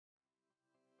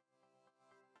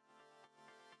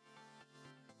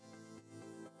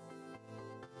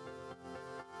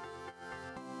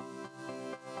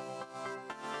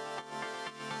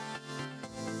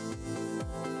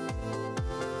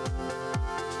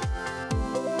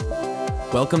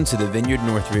Welcome to the Vineyard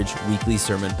Northridge Weekly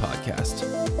Sermon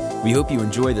Podcast. We hope you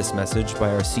enjoy this message by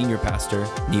our senior pastor,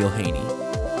 Neil Haney.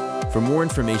 For more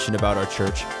information about our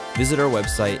church, visit our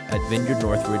website at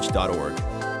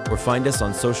vineyardnorthridge.org or find us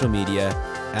on social media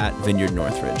at Vineyard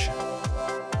Northridge.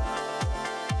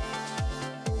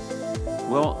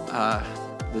 Well,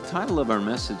 the title of our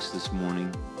message this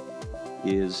morning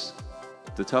is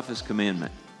The Toughest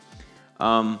Commandment.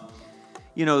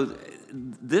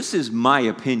 This is my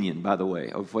opinion, by the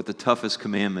way, of what the toughest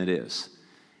commandment is.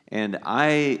 And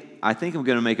I think I'm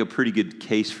going to make a pretty good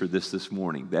case for this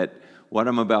morning, that what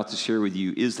I'm about to share with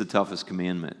you is the toughest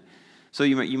commandment. So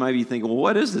you might be thinking, well,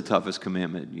 what is the toughest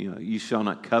commandment? You shall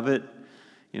not covet.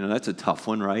 That's a tough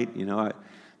one, right?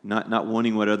 Not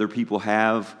wanting what other people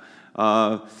have.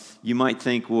 You might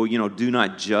think, well, do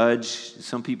not judge.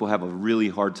 Some people have a really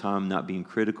hard time not being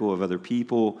critical of other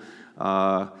people.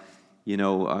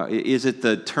 Is it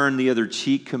the turn the other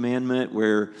cheek commandment,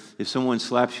 where if someone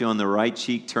slaps you on the right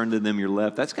cheek, turn to them your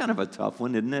left? That's kind of a tough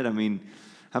one, isn't it? I mean,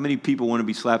 how many people want to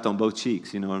be slapped on both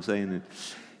cheeks? You know what I'm saying?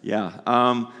 Yeah.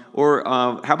 How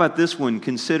about this one?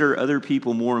 Consider other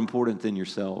people more important than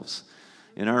yourselves.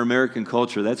 In our American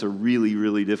culture, that's a really,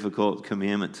 really difficult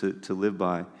commandment to live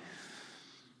by.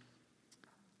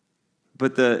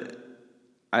 But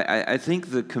I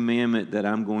think the commandment that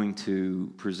I'm going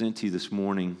to present to you this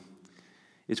morning,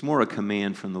 it's more a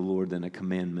command from the Lord than a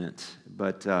commandment.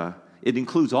 But it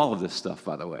includes all of this stuff,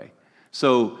 by the way.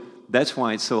 So that's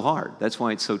why it's so hard. That's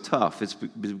why it's so tough. It's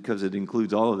because it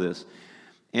includes all of this.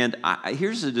 And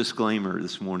here's a disclaimer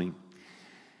this morning.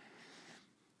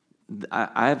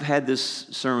 I've had this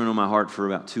sermon on my heart for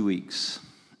about 2 weeks.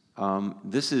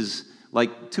 This is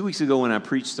like 2 weeks ago when I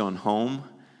preached on home.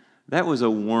 That was a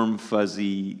warm,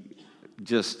 fuzzy,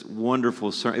 just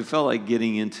wonderful sermon. It felt like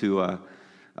getting into a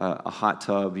hot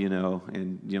tub,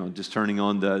 and just turning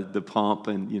on the pump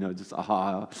and just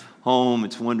home.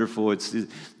 It's wonderful.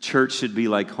 Church should be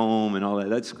like home and all that.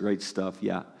 That's great stuff.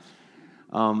 Yeah.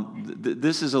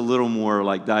 This is a little more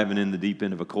like diving in the deep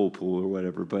end of a cold pool or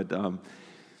whatever. But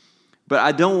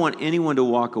I don't want anyone to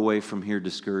walk away from here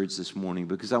discouraged this morning,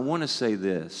 because I want to say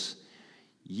this: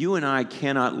 you and I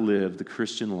cannot live the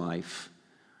Christian life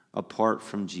apart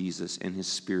from Jesus and His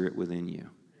Spirit within you.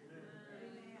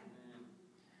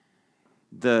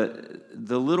 The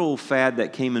little fad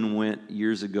that came and went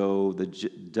years ago, the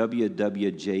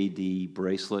WWJD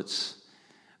bracelets,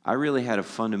 I really had a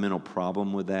fundamental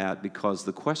problem with that, because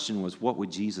the question was, what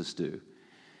would Jesus do?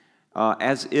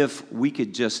 As if we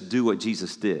could just do what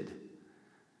Jesus did.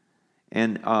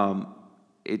 And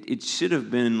it should have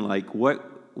been like,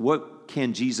 what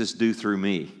can Jesus do through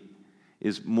me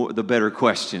is more the better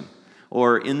question.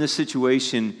 Or in this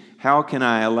situation, how can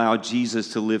I allow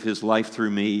Jesus to live His life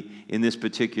through me in this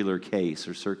particular case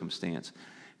or circumstance?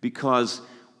 Because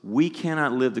we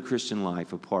cannot live the Christian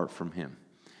life apart from Him.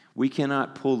 We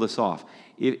cannot pull this off.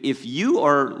 If you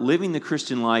are living the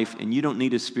Christian life and you don't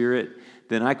need a Spirit,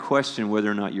 then I question whether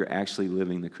or not you're actually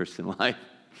living the Christian life,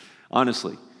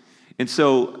 honestly. And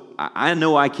so I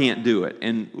know I can't do it.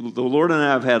 And the Lord and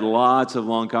I have had lots of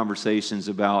long conversations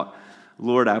about,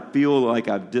 Lord, I feel like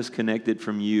I've disconnected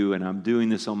from you and I'm doing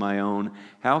this on my own.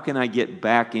 How can I get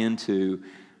back into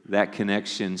that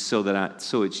connection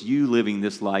so it's you living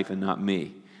this life and not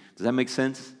me? Does that make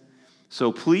sense?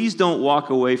 So please don't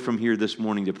walk away from here this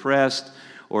morning depressed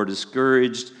or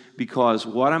discouraged, because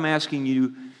what I'm asking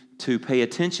you to pay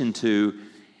attention to,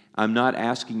 I'm not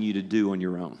asking you to do on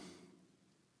your own.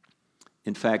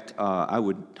 In fact, I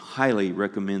would highly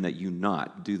recommend that you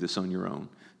not do this on your own.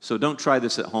 So don't try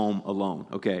this at home alone,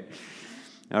 okay?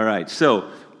 All right, so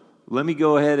let me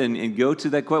go ahead and go to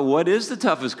that question. What is the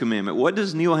toughest commandment? What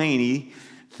does Neil Haney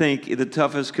think the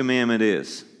toughest commandment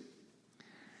is?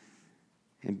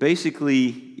 And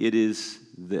basically, it is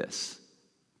this.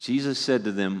 Jesus said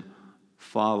to them,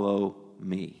 "Follow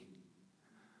me."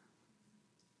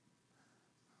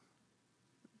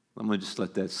 I'm going to just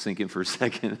let that sink in for a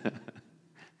second.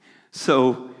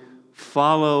 So,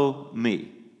 follow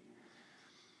me.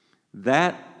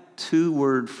 That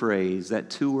two-word phrase, that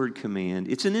two-word command,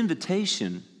 it's an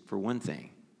invitation for one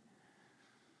thing.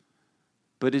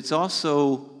 But it's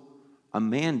also a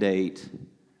mandate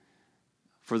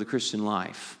for the Christian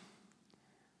life.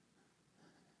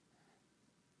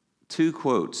 Two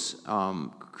quotes.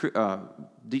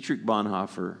 Dietrich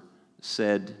Bonhoeffer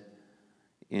said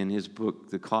in his book,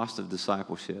 The Cost of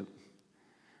Discipleship,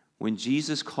 when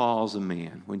Jesus calls a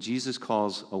man, when Jesus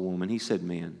calls a woman, he said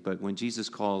man, but when Jesus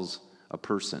calls a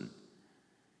person,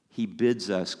 He bids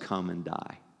us come and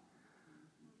die.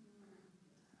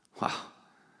 Wow.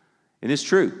 And it's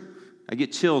true. I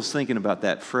get chills thinking about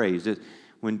that phrase.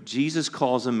 when Jesus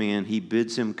calls a man, he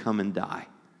bids him come and die.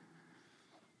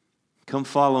 Come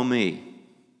follow me.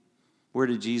 Where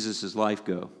did Jesus' life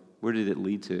go? Where did it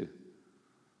lead to?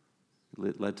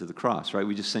 It led to the cross, right?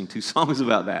 We just sang 2 songs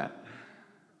about that.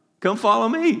 Come follow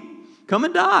me. Come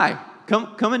and die.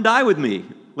 Come and die with me.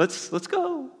 Let's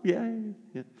go. Yeah.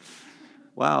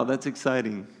 Wow, that's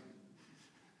exciting.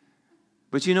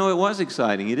 But you know, it was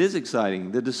exciting. It is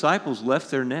exciting. The disciples left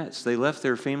their nets. They left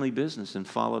their family business and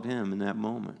followed him in that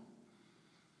moment.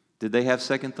 Did they have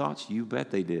second thoughts? You bet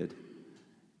they did.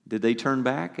 Did they turn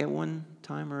back at one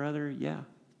time or other? Yeah.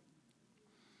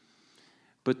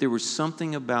 But there was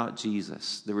something about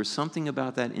Jesus. There was something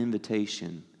about that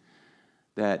invitation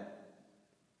that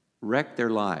wrecked their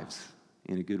lives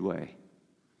in a good way.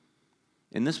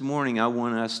 And this morning, I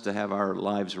want us to have our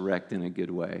lives wrecked in a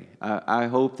good way. I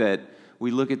hope that we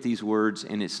look at these words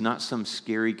and it's not some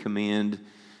scary command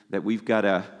that we've got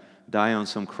to die on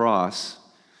some cross,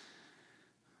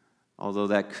 although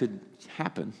that could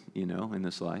happen, in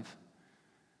this life.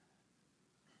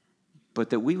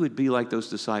 But that we would be like those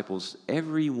disciples,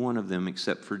 every one of them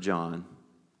except for John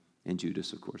and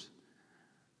Judas, of course,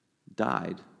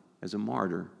 died as a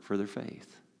martyr for their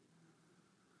faith.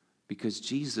 Because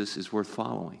Jesus is worth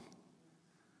following.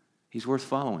 He's worth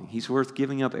following. He's worth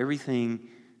giving up everything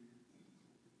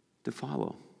to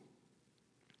follow.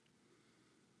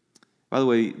 By the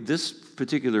way, this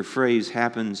particular phrase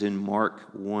happens in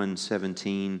Mark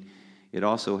 1:17. It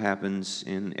also happens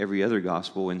in every other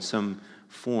gospel in some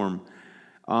form.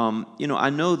 I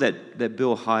know that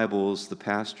Bill Hybels, the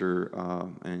pastor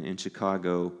in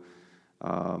Chicago,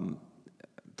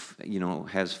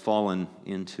 has fallen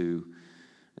into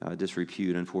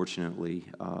disrepute, unfortunately,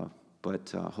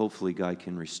 but hopefully God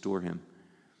can restore him.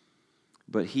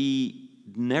 But he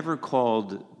never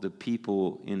called the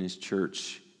people in his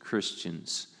church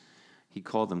Christians. He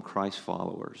called them Christ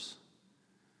followers.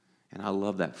 And I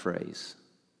love that phrase.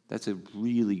 That's a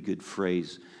really good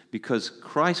phrase, because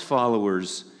Christ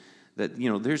followers,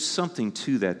 there's something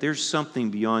to that. There's something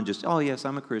beyond just, oh yes,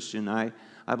 I'm a Christian. I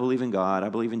believe in God. I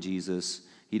believe in Jesus.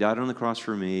 He died on the cross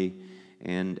for me,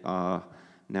 and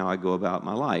now I go about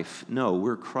my life. No,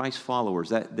 we're Christ followers.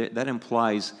 That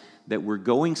implies that we're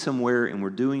going somewhere and we're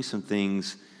doing some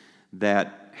things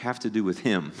that have to do with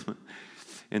him.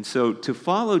 And so to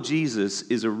follow Jesus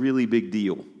is a really big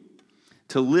deal.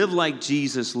 To live like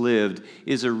Jesus lived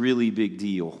is a really big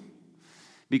deal,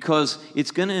 because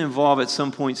it's going to involve at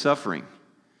some point suffering.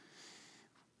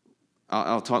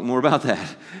 I'll talk more about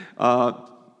that.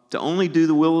 To only do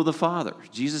the will of the Father.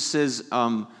 Jesus says,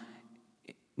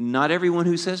 not everyone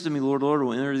who says to me, Lord, Lord,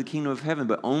 will enter the kingdom of heaven,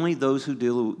 but only those who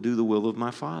do the will of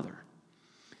my Father.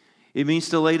 It means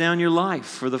to lay down your life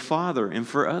for the Father and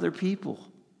for other people.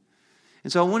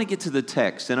 And so I want to get to the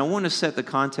text, and I want to set the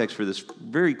context for this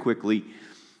very quickly.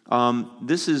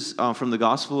 This is from the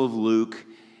Gospel of Luke,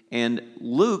 and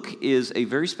Luke is a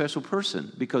very special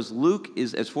person, because Luke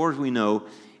is, as far as we know,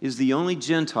 is the only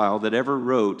Gentile that ever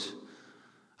wrote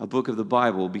a book of the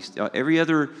Bible. Every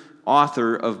other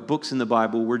author of books in the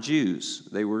Bible were Jews.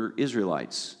 They were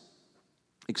Israelites,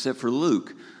 except for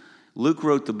Luke. Luke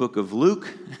wrote the book of Luke,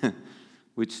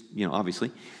 which,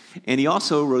 obviously, and he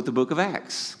also wrote the book of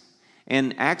Acts.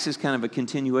 And Acts is kind of a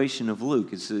continuation of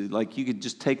Luke. It's like you could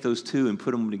just take those two and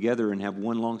put them together and have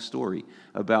one long story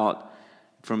about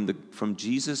from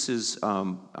Jesus'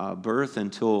 birth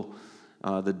until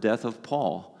the death of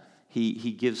Paul.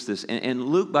 He gives this. And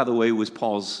Luke, by the way, was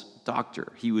Paul's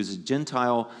doctor. He was a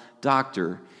Gentile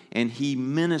doctor, and he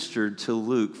ministered to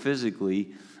Luke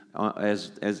physically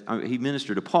as he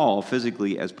ministered to Paul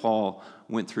physically as Paul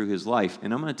went through his life.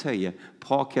 And I'm going to tell you,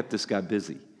 Paul kept this guy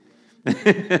busy.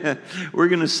 We're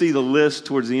going to see the list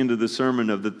towards the end of the sermon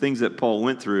of the things that Paul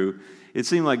went through. It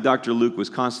seemed like Dr. Luke was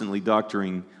constantly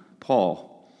doctoring Paul.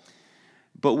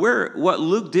 But what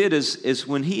Luke did is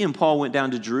when he and Paul went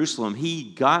down to Jerusalem, he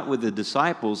got with the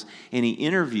disciples and he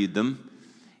interviewed them,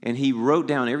 and he wrote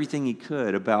down everything he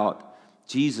could about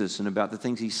Jesus and about the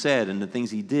things he said and the things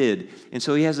he did. And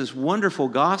so he has this wonderful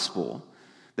gospel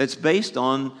that's based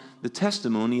on the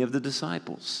testimony of the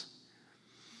disciples.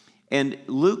 And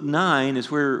Luke 9 is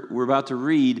where we're about to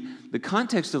read. The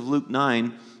context of Luke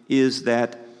 9 is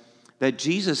that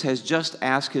Jesus has just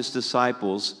asked his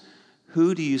disciples,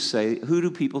 who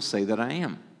do people say that I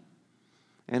am?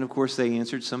 And of course they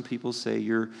answered, some people say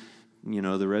you're,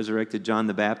 the resurrected John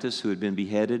the Baptist who had been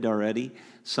beheaded already.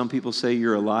 Some people say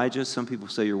you're Elijah. Some people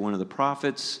say you're one of the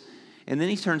prophets. And then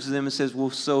he turns to them and says, well,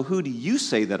 so who do you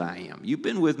say that I am? You've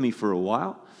been with me for a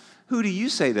while. Who do you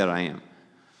say that I am?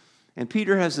 And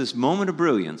Peter has this moment of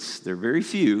brilliance. There are very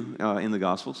few in the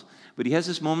Gospels, but he has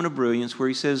this moment of brilliance where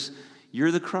he says,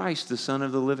 you're the Christ, the Son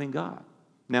of the living God.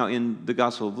 Now, in the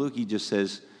Gospel of Luke, he just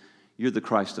says, you're the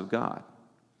Christ of God.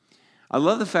 I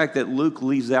love the fact that Luke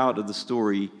leaves out of the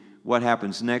story what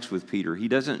happens next with Peter. He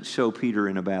doesn't show Peter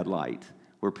in a bad light,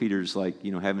 where Peter's like,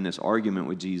 having this argument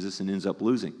with Jesus and ends up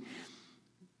losing.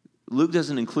 Luke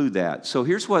doesn't include that. So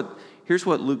here's what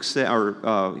Luke said,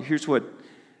 or here's what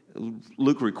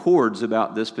Luke records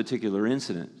about this particular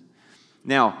incident.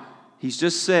 Now,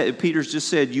 Peter's just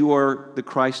said, you are the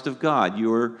Christ of God.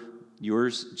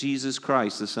 Yours, Jesus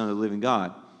Christ, the Son of the living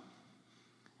God.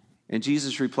 And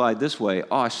Jesus replied this way,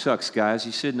 "Oh, shucks, guys,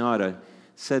 you should not have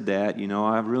said that.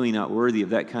 I'm really not worthy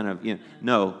of that kind of,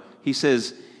 No, he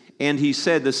says, and he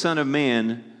said, the Son of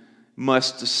Man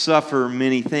must suffer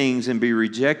many things and be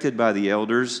rejected by the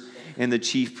elders and the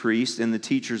chief priests and the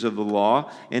teachers of the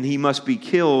law, and he must be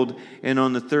killed, and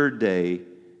on the third day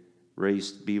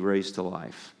be raised to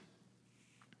life."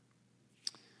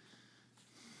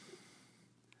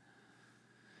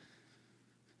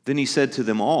 Then he said to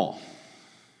them all,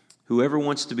 "Whoever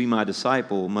wants to be my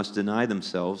disciple must deny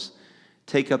themselves,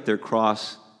 take up their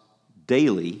cross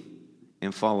daily,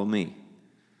 and follow me.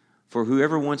 For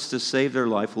whoever wants to save their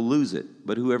life will lose it,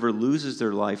 but whoever loses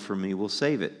their life for me will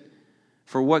save it.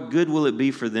 For what good will it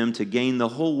be for them to gain the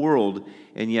whole world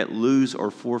and yet lose or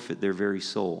forfeit their very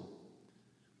soul?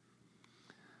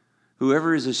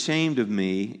 Whoever is ashamed of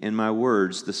me and my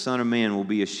words, the Son of Man will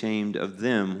be ashamed of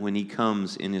them when he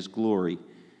comes in his glory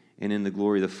and in the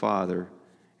glory of the Father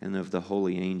and of the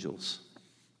holy angels."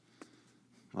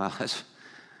 Wow, I'll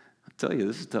tell you,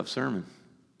 this is a tough sermon.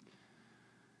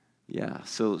 Yeah,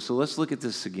 so let's look at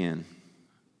this again.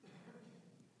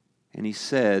 And he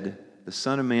said, the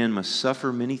Son of Man must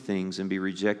suffer many things and be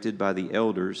rejected by the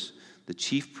elders, the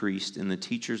chief priests, and the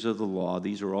teachers of the law.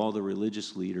 These are all the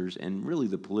religious leaders and really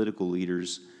the political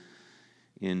leaders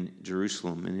in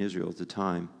Jerusalem and Israel at the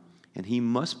time. And he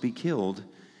must be killed,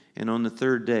 and on the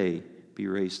third day be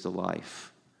raised to life.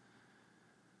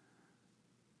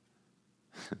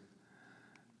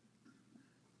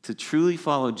 To truly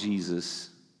follow Jesus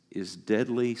is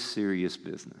deadly serious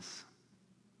business.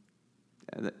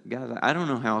 Guys, I don't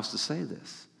know how else to say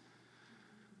this.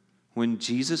 When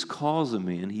Jesus calls a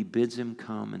man, he bids him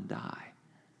come and die.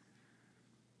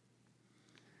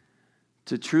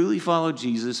 To truly follow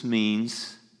Jesus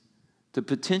means to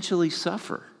potentially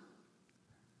suffer.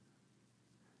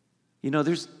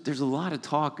 There's a lot of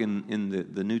talk in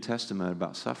the New Testament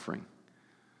about suffering.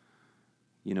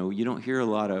 You don't hear a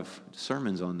lot of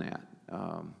sermons on that.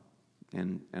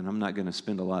 And I'm not going to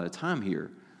spend a lot of time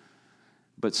here.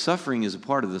 But suffering is a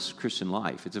part of this Christian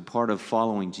life. It's a part of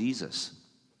following Jesus.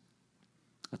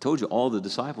 I told you all the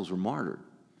disciples were martyred.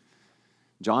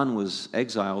 John was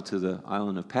exiled to the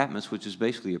island of Patmos, which is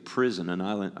basically a prison, an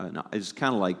island. It's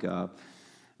kind of like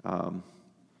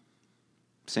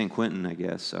San Quentin, I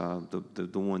guess,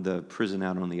 the prison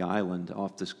out on the island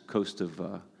off the coast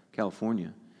of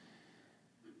California.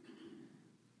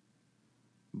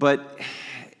 But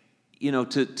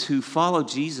to follow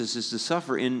Jesus is to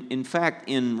suffer. In fact,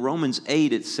 in Romans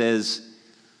 8 it says,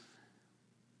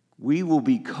 we will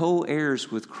be co-heirs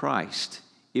with Christ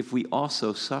if we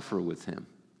also suffer with him.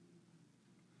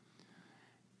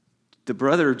 The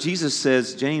brother of Jesus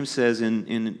says, James says,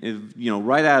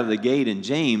 right out of the gate in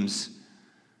James,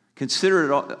 consider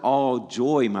it all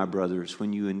joy, my brothers,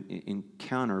 when you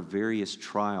encounter various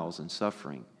trials and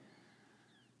suffering,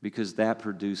 because that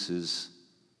produces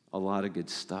a lot of good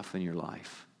stuff in your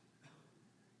life,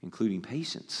 including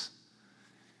patience.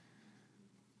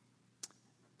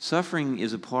 Suffering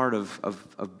is a part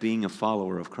of being a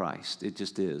follower of Christ. It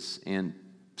just is. And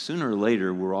sooner or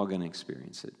later, we're all going to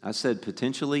experience it. I said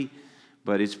potentially,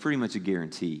 but it's pretty much a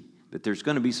guarantee that there's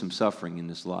going to be some suffering in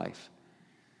this life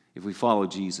if we follow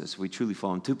Jesus, if we truly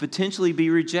follow him, to potentially be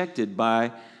rejected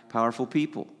by powerful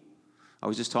people. I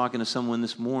was just talking to someone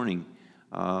this morning.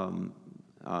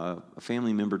 A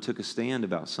family member took a stand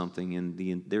about something,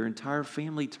 and their entire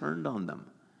family turned on them.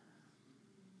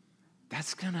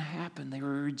 That's going to happen. They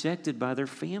were rejected by their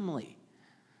family.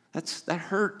 That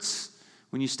hurts.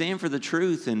 When you stand for the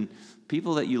truth and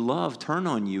people that you love turn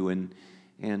on you and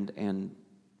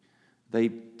they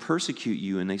persecute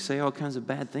you and they say all kinds of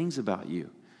bad things about you.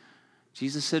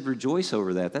 Jesus said rejoice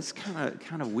over that. That's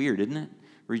kind of weird, isn't it?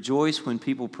 Rejoice when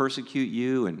people persecute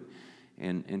you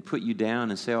and put you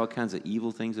down and say all kinds of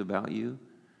evil things about you.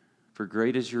 For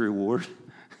great is your reward.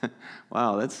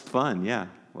 Wow, that's fun. Yeah,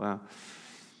 wow.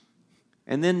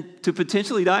 And then to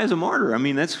potentially die as a martyr. I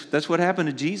mean, that's what happened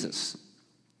to Jesus.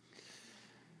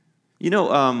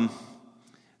 How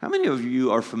many of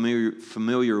you are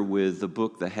familiar with the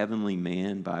book The Heavenly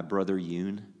Man by Brother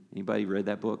Yun? Anybody read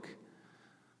that book?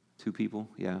 2 people,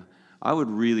 yeah. I would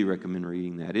really recommend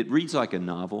reading that. It reads like a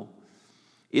novel.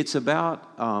 It's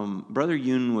about, Brother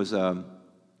Yun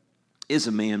is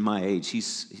a man my age.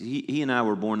 He and I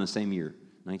were born the same year,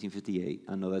 1958.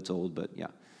 I know that's old, but yeah.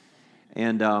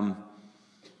 And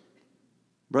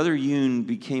Brother Yun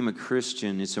became a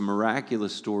Christian. It's a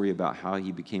miraculous story about how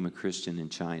he became a Christian in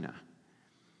China.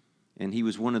 And he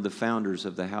was one of the founders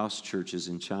of the house churches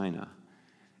in China.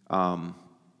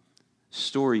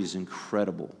 Story is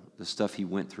incredible. The stuff he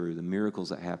went through, the miracles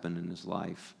that happened in his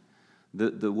life.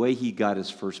 The way he got his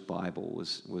first Bible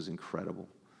was incredible.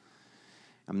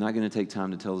 I'm not going to take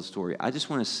time to tell the story. I just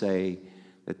want to say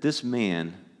that this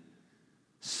man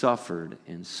suffered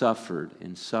and suffered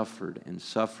and suffered and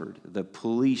suffered. The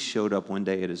police showed up one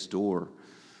day at his door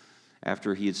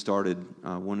after he had started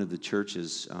one of the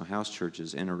churches, house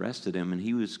churches, and arrested him, and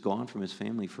he was gone from his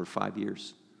family for 5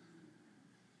 years.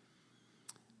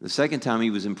 The second time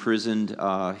he was imprisoned,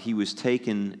 he was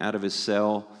taken out of his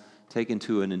cell, taken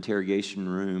to an interrogation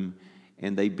room,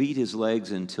 and they beat his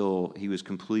legs until he was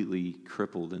completely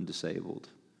crippled and disabled,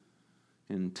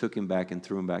 and took him back and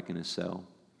threw him back in his cell.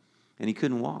 And he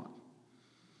couldn't walk.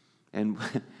 And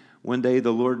one day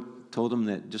the Lord told him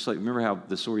that, just like, remember how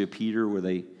the story of Peter,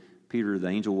 where Peter, the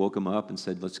angel, woke him up and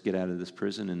said, let's get out of this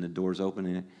prison, and the doors open,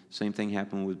 and same thing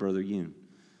happened with Brother Yun.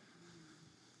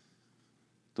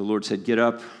 The Lord said, get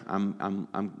up, I'm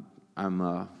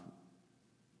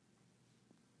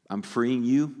freeing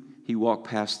you. He walked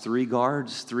past 3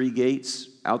 guards, 3 gates,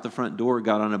 out the front door,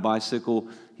 got on a bicycle.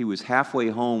 He was halfway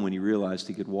home when he realized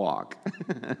he could walk.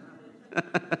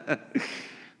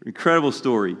 Incredible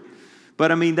story.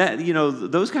 But I mean, that,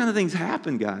 those kind of things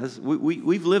happen, guys.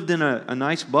 We've lived in a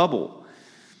nice bubble.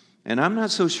 And I'm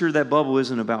not so sure that bubble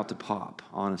isn't about to pop,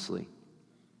 honestly.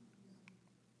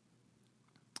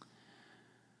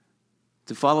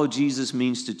 To follow Jesus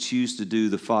means to choose to do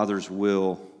the Father's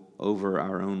will over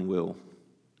our own will.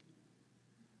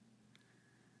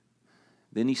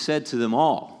 Then he said to them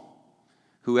all,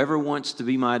 whoever wants to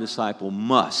be my disciple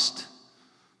must.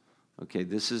 Okay,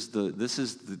 this is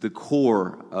the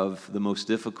core of the most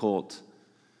difficult,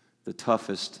 the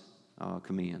toughest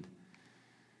command.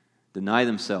 Deny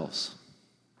themselves.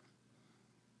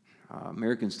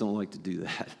 Americans don't like to do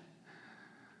that.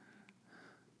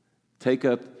 Take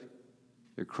up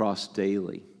your cross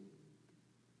daily.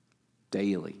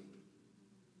 Daily.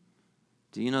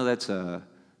 Do you know that's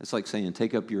like saying,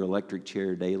 take up your electric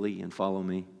chair daily and follow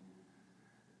me?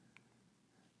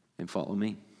 And follow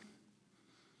me.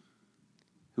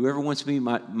 Whoever wants to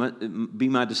be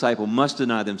my disciple must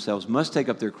deny themselves, must take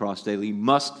up their cross daily,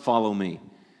 must follow me.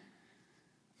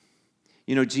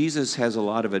 Jesus has a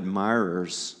lot of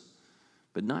admirers,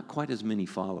 but not quite as many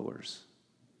followers,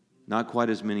 not quite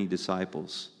as many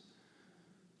disciples.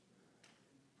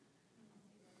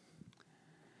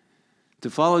 To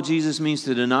follow Jesus means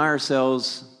to deny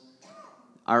ourselves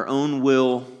our own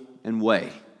will and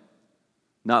way.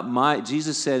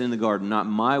 Jesus said in the garden, not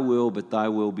my will, but thy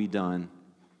will be done.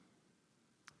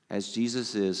 As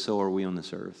Jesus is, so are we on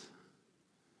this earth.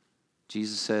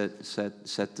 Jesus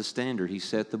set the standard. He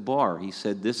set the bar. He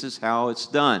said, this is how it's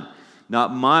done.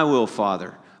 Not my will,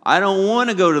 Father. I don't want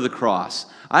to go to the cross.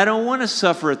 I don't want to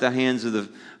suffer at the hands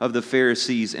of the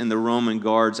Pharisees and the Roman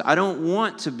guards. I don't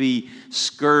want to be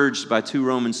scourged by 2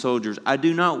 Roman soldiers. I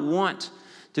do not want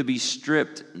to be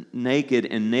stripped naked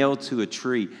and nailed to a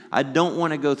tree. I don't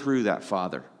want to go through that,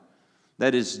 Father.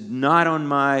 That is not on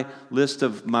my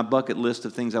bucket list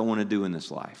of things I want to do in this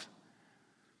life.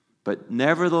 But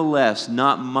nevertheless,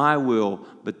 not my will,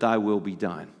 but thy will be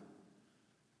done.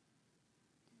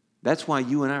 That's why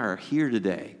you and I are here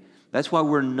today. That's why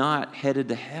we're not headed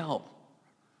to hell,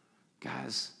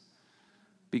 guys.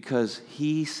 Because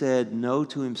he said no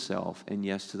to himself and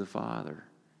yes to the Father.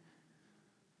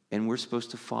 And we're supposed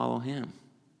to follow him.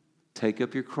 Take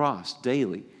up your cross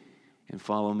daily and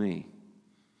follow me.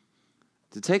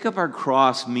 To take up our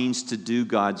cross means to do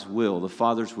God's will, the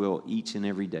Father's will, each and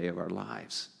every day of our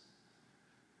lives.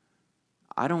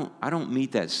 I don't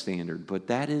meet that standard, but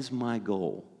that is my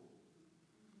goal.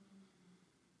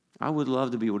 I would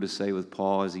love to be able to say with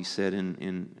Paul, as he said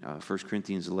in 1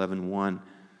 Corinthians 11:1,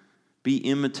 be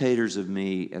imitators of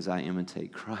me as I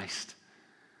imitate Christ.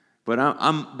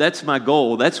 But that's my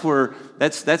goal. That's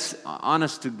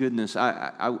honest to goodness.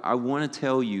 I want to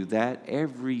tell you that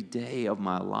every day of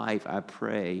my life I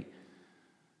pray,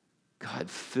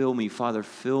 God, fill me, Father,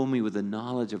 fill me with the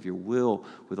knowledge of your will,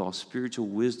 with all spiritual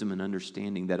wisdom and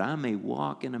understanding, that I may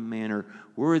walk in a manner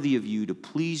worthy of you, to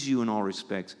please you in all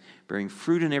respects, bearing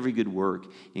fruit in every good work,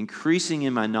 increasing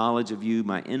in my knowledge of you,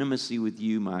 my intimacy with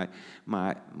you, my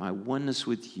oneness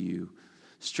with you,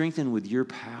 Strengthen with your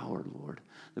power, Lord,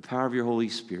 the power of your Holy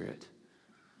Spirit,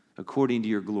 according to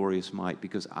your glorious might,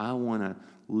 because I want to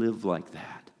live like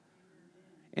that.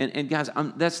 And guys,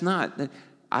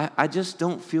 I just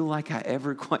don't feel like I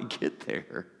ever quite get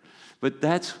there. But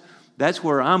that's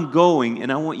where I'm going,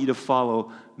 and I want you to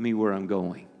follow me where I'm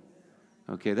going.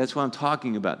 Okay, that's why I'm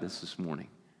talking about this morning.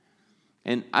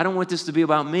 And I don't want this to be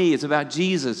about me. It's about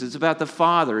Jesus. It's about the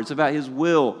Father. It's about His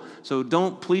will. So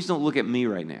please don't look at me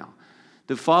right now.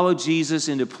 To follow Jesus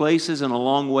into places and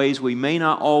along ways we may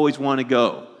not always want to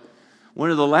go. One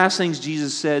of the last things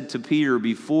Jesus said to Peter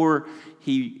before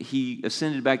he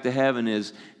ascended back to heaven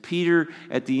is, Peter,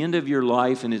 at the end of your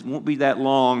life, and it won't be that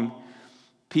long,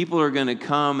 people are going to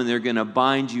come and they're going to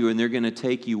bind you and they're going to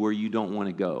take you where you don't want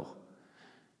to go.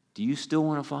 Do you still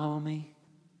want to follow me?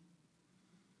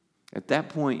 At that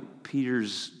point, he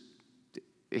was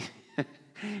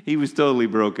totally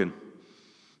broken.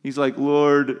 He's like,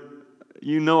 Lord,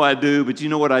 you know I do, but you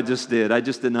know what I just did? I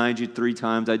just denied you 3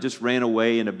 times. I just ran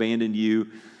away and abandoned you.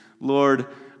 Lord,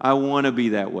 I want to be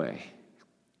that way,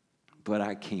 but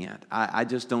I can't. I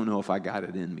just don't know if I got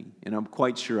it in me, and I'm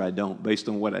quite sure I don't based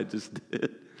on what I just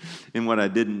did and what I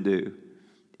didn't do.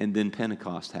 And then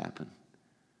Pentecost happened,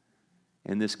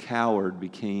 and this coward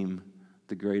became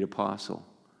the great apostle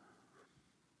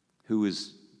who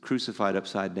was crucified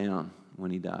upside down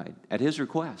when he died at his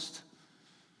request.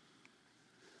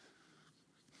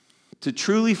 To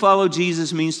truly follow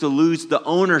Jesus means to lose the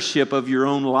ownership of your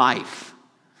own life,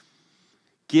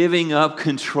 giving up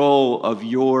control of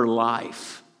your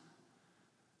life.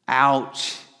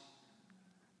 Ouch.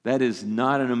 That is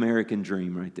not an American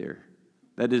dream right there.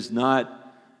 That is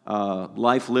not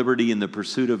life, liberty, and the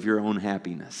pursuit of your own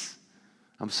happiness.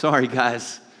 I'm sorry,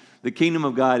 guys. The kingdom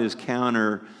of God is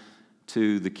counter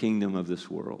to the kingdom of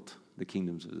this world, the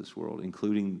kingdoms of this world,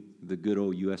 including the good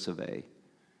old US of A.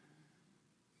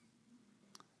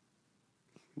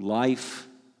 Life,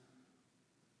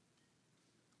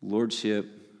 lordship,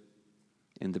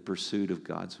 and the pursuit of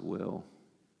God's will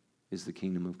is the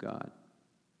kingdom of God.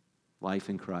 Life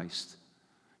in Christ,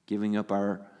 giving up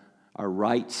our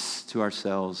rights to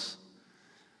ourselves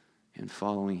and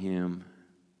following Him,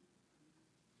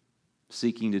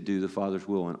 seeking to do the Father's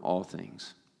will in all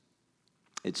things.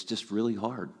 It's just really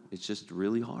hard. It's just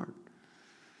really hard.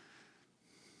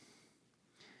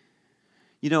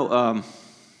 You know, I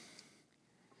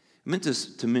meant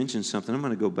to mention something. I'm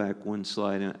going to go back one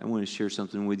slide. I want to share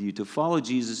something with you. To follow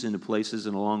Jesus into places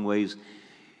and along ways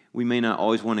we may not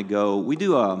always want to go. We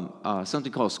do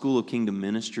something called School of Kingdom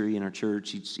Ministry in our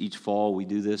church. Each fall we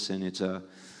do this, and it's a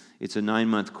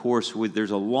 9-month course.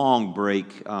 There's a long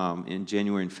break in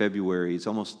January and February. It's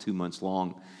almost 2 months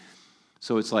long.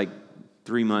 So it's like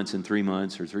 3 months and 3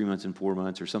 months, or 3 months and 4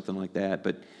 months, or something like that.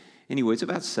 But anyway, it's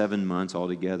about 7 months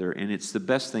altogether, and it's the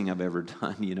best thing I've ever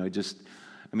done. You know,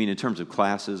 in terms of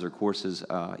classes or courses,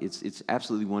 it's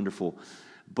absolutely wonderful.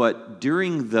 But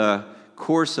during the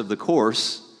course of the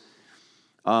course,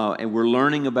 and we're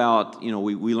learning about,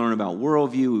 we learn about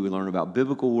worldview, we learn about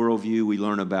biblical worldview, we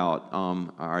learn about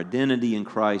our identity in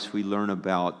Christ, we learn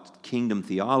about kingdom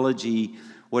theology,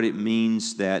 what it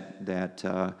means that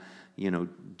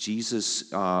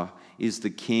Jesus is the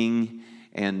king,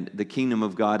 and the kingdom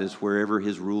of God is wherever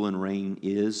His rule and reign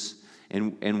is,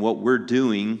 and what we're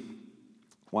doing.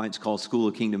 Why it's called School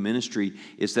of Kingdom Ministry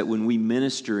is that when we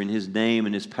minister in His name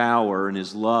and His power and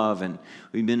His love, and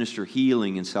we minister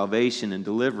healing and salvation and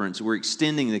deliverance, we're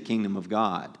extending the kingdom of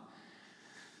God.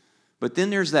 But then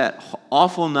there's that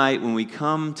awful night when we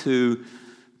come to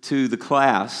the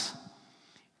class,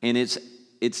 and it's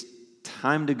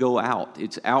time to go out.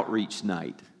 It's outreach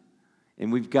night. And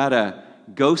we've got to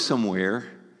go somewhere,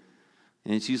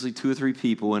 and it's usually 2 or 3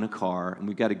 people in a car, and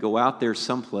we've got to go out there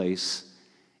someplace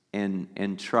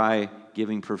and try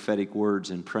giving prophetic words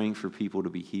and praying for people to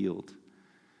be healed.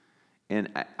 And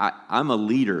I'm a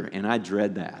leader, and I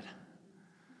dread that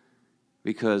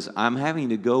because I'm having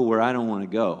to go where I don't want to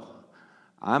go.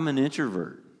 I'm an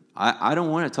introvert. I don't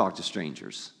want to talk to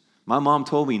strangers. My mom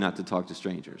told me not to talk to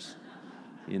strangers,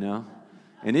 and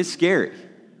it's scary.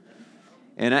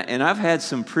 And I've had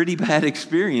some pretty bad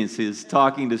experiences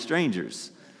talking to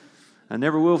strangers. I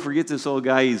never will forget this old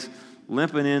guy. He's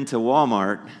limping into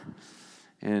Walmart,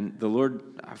 and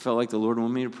I felt like the Lord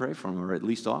wanted me to pray for him, or at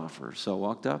least offer. So I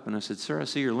walked up and I said, "Sir, I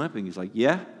see you're limping." He's like,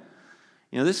 "Yeah."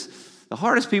 The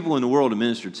hardest people in the world to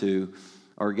minister to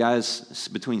are guys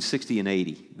between 60 and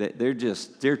 80.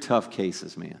 They're tough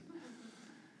cases, man.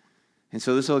 And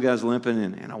so this old guy's limping,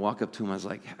 and I walk up to him. I was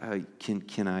like,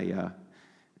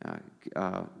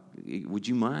 would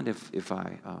you mind if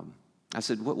I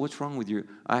said, what's wrong with you?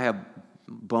 I have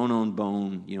bone on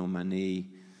bone, my knee.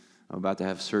 I'm about to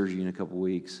have surgery in a couple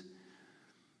weeks.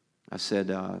 I said,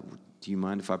 do you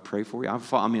mind if I pray for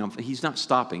you? He's not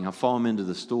stopping. I follow him into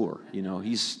the store.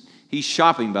 He's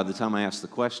shopping by the time I ask the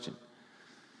question.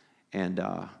 And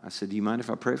I said, do you mind if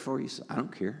I pray for you? He said, I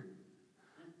don't care.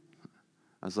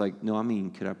 I was like, no,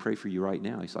 could I pray for you right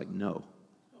now? He's like, no.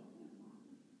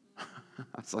 I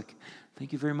was like,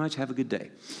 thank you very much. Have a good day.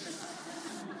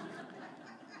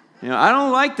 I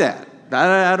don't like that.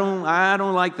 I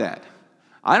don't like that.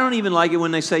 I don't even like it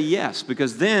when they say yes,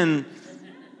 because then,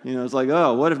 it's like,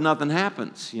 oh, what if nothing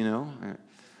happens,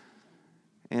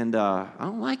 And I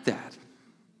don't like that.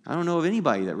 I don't know of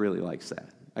anybody that really likes that.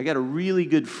 I got a really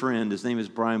good friend. His name is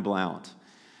Brian Blount.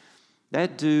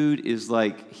 That dude is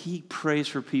like, he prays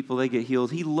for people, they get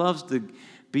healed. He loves to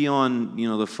be on,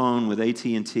 the phone with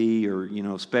AT&T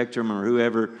or, Spectrum or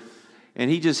whoever.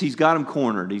 And he's got them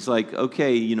cornered. He's like,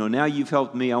 okay, now you've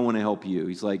helped me, I want to help you.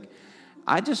 He's like,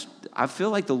 I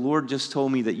feel like the Lord just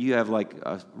told me that you have like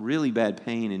a really bad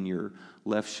pain in your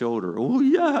left shoulder. Oh,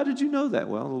 yeah, how did you know that?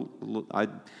 Well,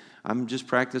 I'm just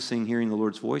practicing hearing the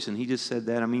Lord's voice, and he just said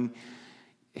that.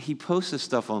 He posts this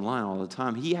stuff online all the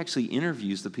time. He actually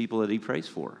interviews the people that he prays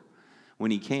for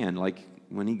when he can, like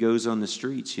when he goes on the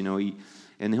streets,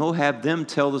 and he'll have them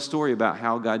tell the story about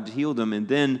how God healed them, and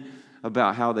then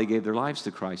about how they gave their lives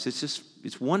to Christ.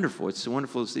 It's wonderful. It's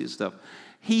wonderful to see this stuff.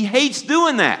 He hates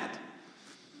doing that.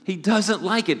 He doesn't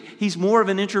like it. He's more of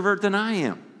an introvert than I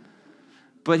am.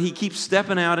 But he keeps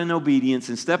stepping out in obedience,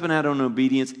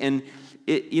 and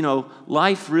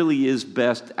life really is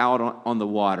best out on the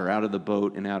water, out of the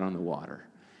boat and out on the water.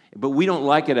 But we don't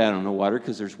like it out on the water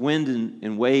because there's wind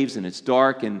and waves and it's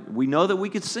dark, and we know that we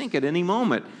could sink at any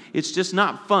moment. It's just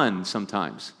not fun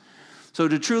sometimes. So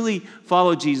to truly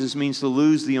follow Jesus means to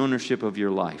lose the ownership of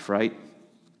your life, right?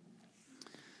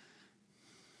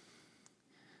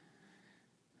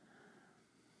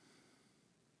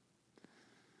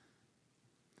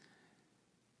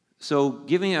 So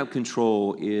giving up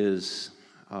control is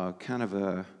kind of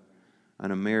an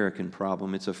American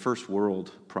problem. It's a first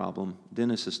world problem.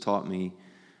 Dennis has taught me,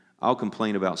 I'll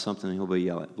complain about something and he'll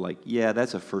be like, yeah,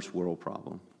 that's a first world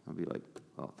problem. I'll be like,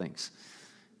 oh, thanks.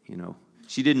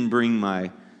 She didn't bring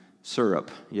my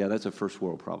syrup. Yeah, that's a first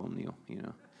world problem, Neil.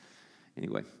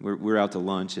 Anyway, we're out to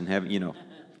lunch and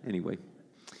anyway.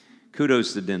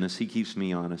 Kudos to Dennis. He keeps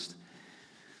me honest.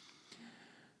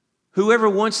 Whoever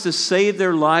wants to save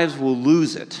their lives will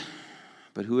lose it,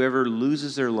 but whoever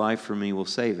loses their life for me will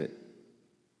save it.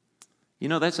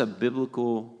 That's a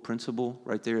biblical principle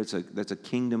right there. That's a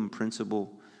kingdom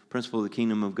principle of the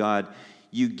kingdom of God.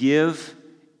 You give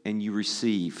and you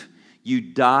receive. You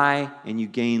die and you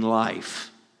gain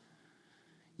life.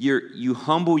 You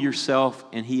humble yourself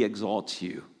and he exalts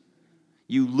you.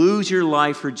 You lose your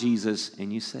life for Jesus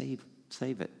and you save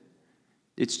it.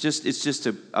 It's just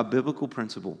a biblical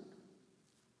principle.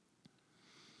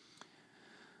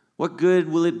 What good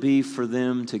will it be for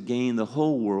them to gain the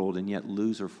whole world and yet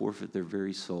lose or forfeit their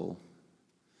very soul?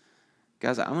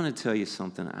 Guys, I'm going to tell you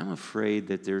something. I'm afraid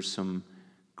that there's some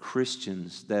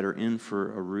Christians that are in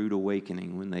for a rude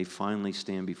awakening when they finally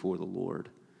stand before the Lord.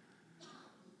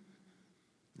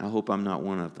 I hope I'm not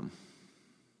one of them.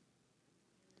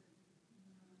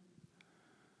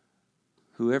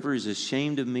 Whoever is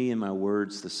ashamed of me and my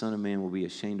words, the Son of Man will be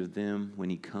ashamed of them when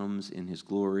he comes in his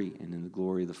glory and in the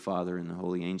glory of the Father and the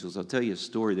holy angels. I'll tell you a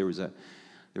story. There was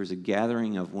a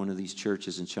gathering of one of these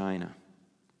churches in China.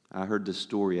 I heard this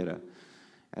story at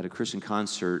a Christian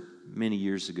concert many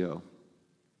years ago.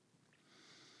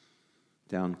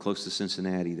 Down close to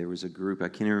Cincinnati, there was a group. I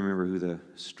can't even remember who the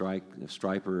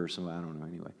striper or something. I don't know.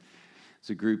 Anyway, it's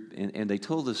a group, and they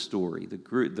told the story.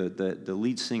 The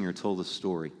lead singer told the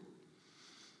story.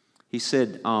 He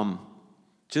said,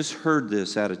 just heard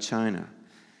this out of China.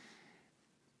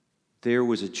 There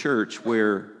was a church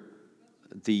where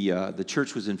the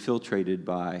church was infiltrated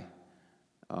by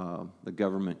the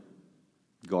government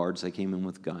guards. They came in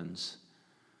with guns.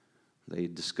 They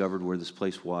discovered where this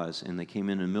place was, and they came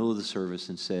in the middle of the service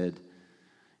and said,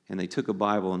 and they took a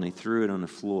Bible and they threw it on the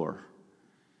floor.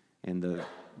 And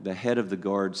the head of the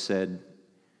guard said,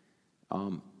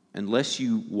 unless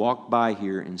you walk by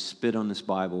here and spit on this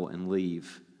Bible and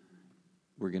leave,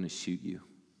 we're going to shoot you.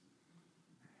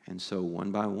 And so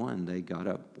one by one, they got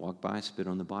up, walked by, spit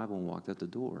on the Bible, and walked out the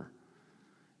door.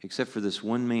 Except for this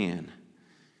one man.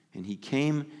 And he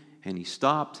came and he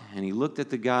stopped and he looked at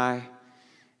the guy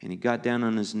and he got down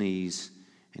on his knees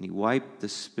and he wiped the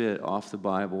spit off the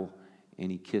Bible and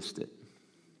he kissed it.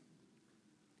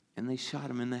 And they shot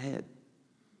him in the head.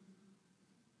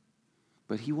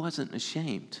 But he wasn't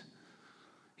ashamed.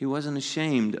 He wasn't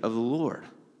ashamed of the Lord.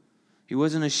 He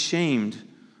wasn't ashamed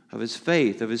of his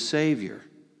faith, of his Savior.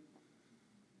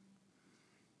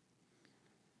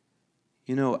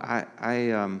 You know,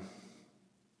 I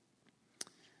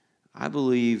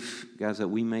believe, guys, that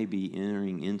we may be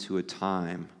entering into a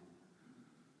time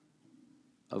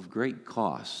of great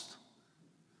cost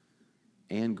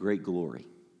and great glory.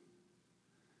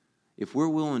 If we're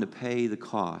willing to pay the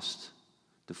cost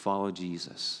to follow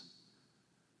Jesus,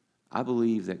 I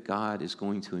believe that God is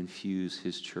going to infuse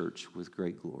his church with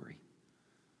great glory.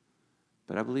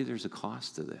 But I believe there's a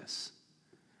cost to this.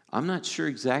 I'm not sure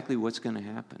exactly what's going to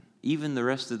happen, even the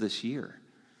rest of this year.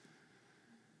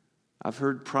 I've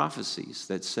heard prophecies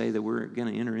that say that we're going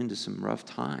to enter into some rough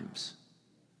times.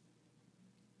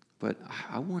 But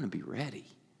I want to be ready.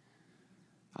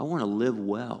 I want to live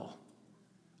well.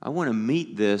 I want to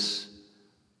meet this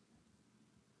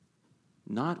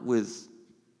not with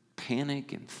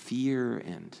panic and fear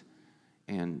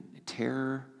and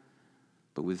terror,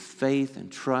 but with faith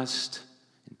and trust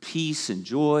and peace and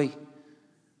joy,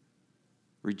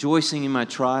 rejoicing in my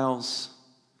trials.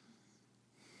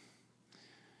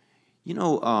 You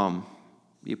know,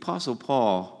 the Apostle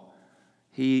Paul,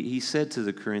 he said to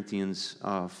the Corinthians,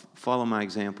 follow my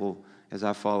example as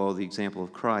I follow the example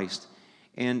of Christ.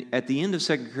 And at the end of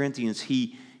 2 Corinthians,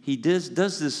 he does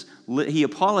this, he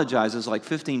apologizes like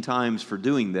 15 times for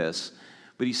doing this.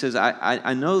 But he says,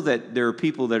 I know that there are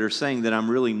people that are saying that I'm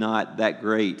really not that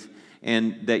great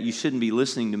and that you shouldn't be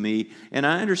listening to me. And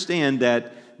I understand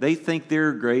that they think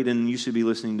they're great and you should be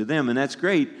listening to them, and that's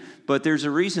great. But there's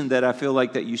a reason that I feel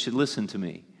like that you should listen to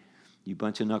me, you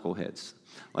bunch of knuckleheads.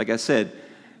 Like I said,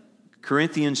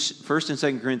 Corinthians, 1 and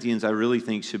 2 Corinthians, I really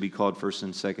think should be called 1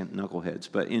 and 2 knuckleheads.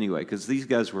 But anyway, because these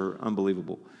guys were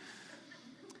unbelievable.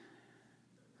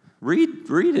 Read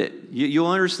it. You'll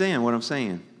understand what I'm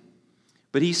saying.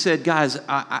 But he said, guys,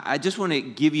 I just want to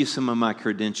give you some of my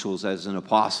credentials as an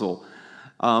apostle.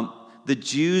 The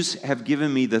Jews have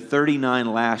given me the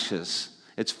 39 lashes.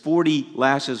 It's 40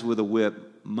 lashes with a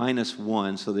whip minus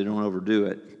one so they don't overdo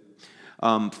it.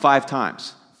 5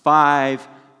 times. 5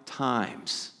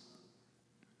 times.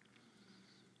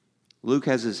 Luke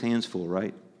has his hands full,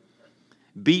 right?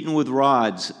 Beaten with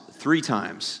rods 3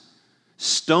 times.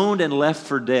 Stoned and left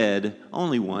for dead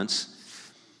only once.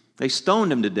 They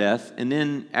stoned him to death, and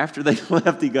then after they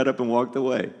left, he got up and walked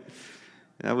away.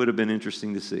 That would have been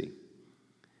interesting to see.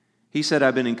 He said,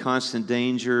 I've been in constant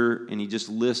danger, and he just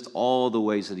lists all the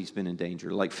ways that he's been in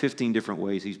danger, like 15 different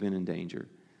ways he's been in danger.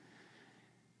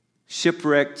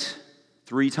 Shipwrecked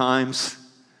 3 times.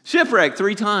 Shipwrecked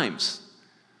 3 times.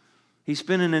 He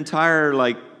spent an entire,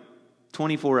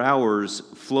 24 hours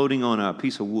floating on a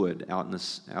piece of wood out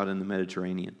in the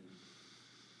Mediterranean.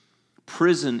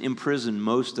 Imprisoned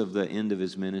most of the end of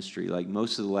his ministry, like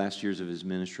most of the last years of his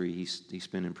ministry, he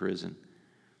spent in prison.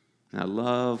 And I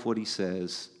love what he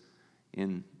says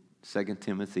in 2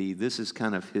 Timothy. This is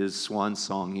kind of his swan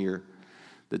song here.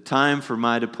 The time for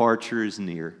my departure is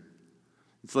near.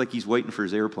 It's like he's waiting for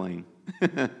his airplane.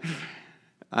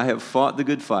 I have fought the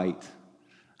good fight.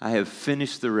 I have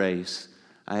finished the race.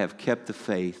 I have kept the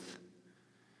faith.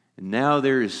 And now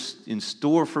there is in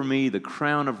store for me the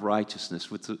crown of righteousness,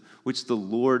 which the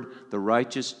Lord, the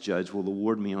righteous judge, will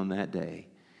award me on that day.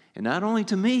 And not only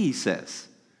to me, he says,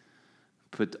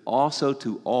 but also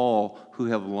to all who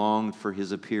have longed for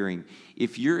his appearing.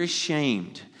 If you're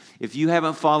ashamed, if you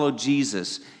haven't followed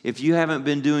Jesus, if you haven't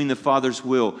been doing the Father's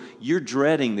will, you're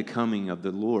dreading the coming of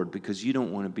the Lord because you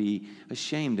don't want to be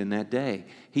ashamed in that day.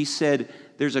 He said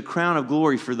there's a crown of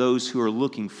glory for those who are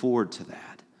looking forward to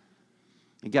that.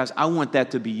 And guys, I want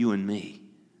that to be you and me.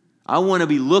 I want to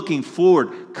be looking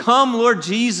forward. Come, Lord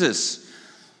Jesus.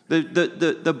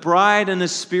 The bride and the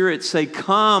Spirit say,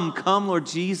 come, Lord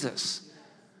Jesus.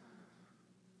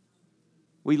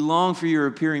 We long for your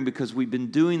appearing because we've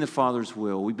been doing the Father's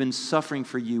will. We've been suffering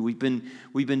for you. We've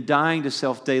been dying to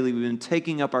self daily. We've been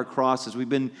taking up our crosses. We've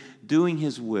been doing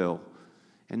his will.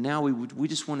 And now we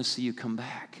just want to see you come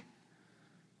back.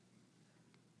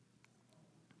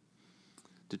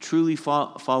 To truly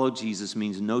follow Jesus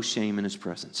means no shame in his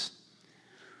presence.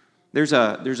 There's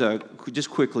a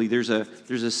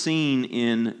scene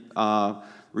in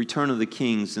Return of the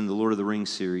Kings in the Lord of the Rings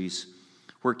series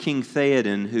where King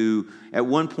Theoden, who at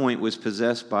one point was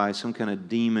possessed by some kind of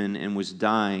demon and was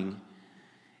dying,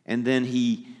 and then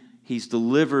he's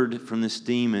delivered from this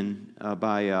demon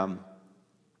by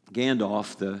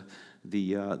Gandalf,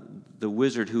 the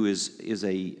wizard who is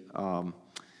a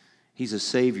he's a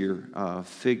savior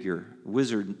figure.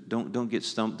 Wizard,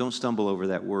 don't stumble over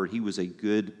that word. He was a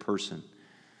good person,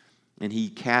 and he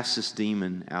cast this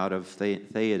demon out of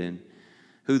Theoden,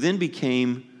 who then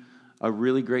became a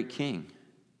really great king.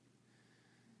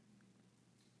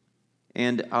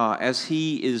 And as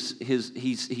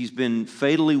he's been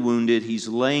fatally wounded, he's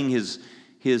laying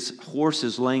his horse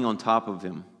is laying on top of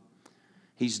him.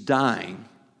 He's dying,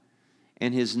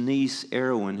 and his niece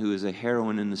Erwin, who is a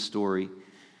heroine in the story,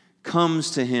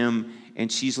 comes to him,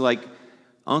 and she's like,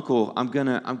 "Uncle, I'm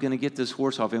gonna get this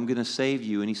horse off. I'm gonna save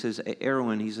you." And he says,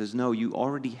 "Erwin," he says, "No, you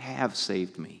already have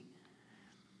saved me."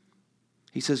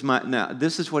 He says, now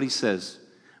this is what he says: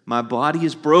 "My body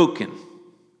is broken.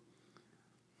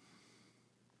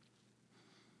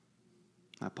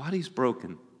 My body's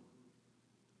broken.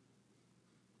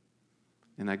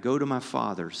 And I go to my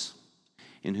fathers,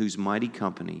 in whose mighty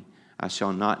company I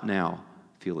shall not now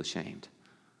feel ashamed."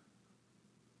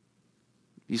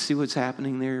 You see what's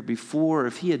happening there? Before,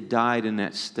 if he had died in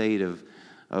that state of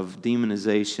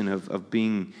demonization, of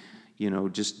being,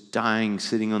 just dying,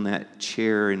 sitting on that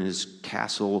chair in his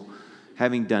castle,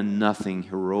 having done nothing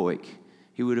heroic,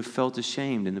 he would have felt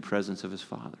ashamed in the presence of his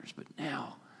fathers. But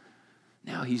now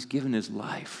he's given his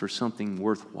life for something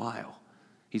worthwhile.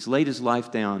 He's laid his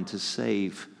life down to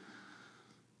save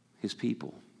his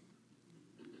people.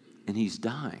 And he's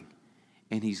dying,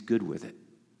 and he's good with it,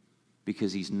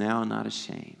 because he's now not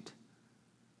ashamed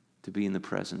to be in the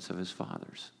presence of his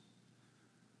fathers,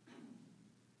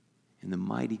 in the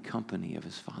mighty company of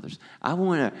his fathers. I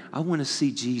want to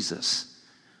see Jesus,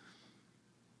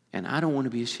 and I don't want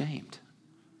to be ashamed.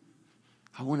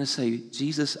 I want to say,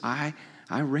 "Jesus, I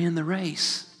ran the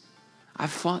race. I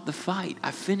fought the fight.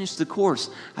 I finished the course.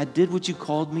 I did what you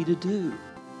called me to do.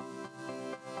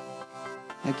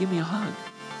 Now give me a hug."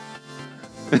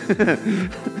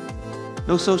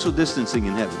 No social distancing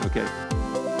in heaven, okay?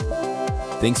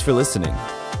 Thanks for listening.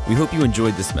 We hope you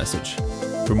enjoyed this message.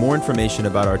 For more information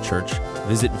about our church,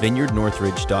 visit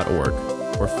vineyardnorthridge.org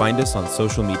or find us on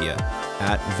social media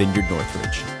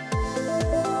 @VineyardNorthridge.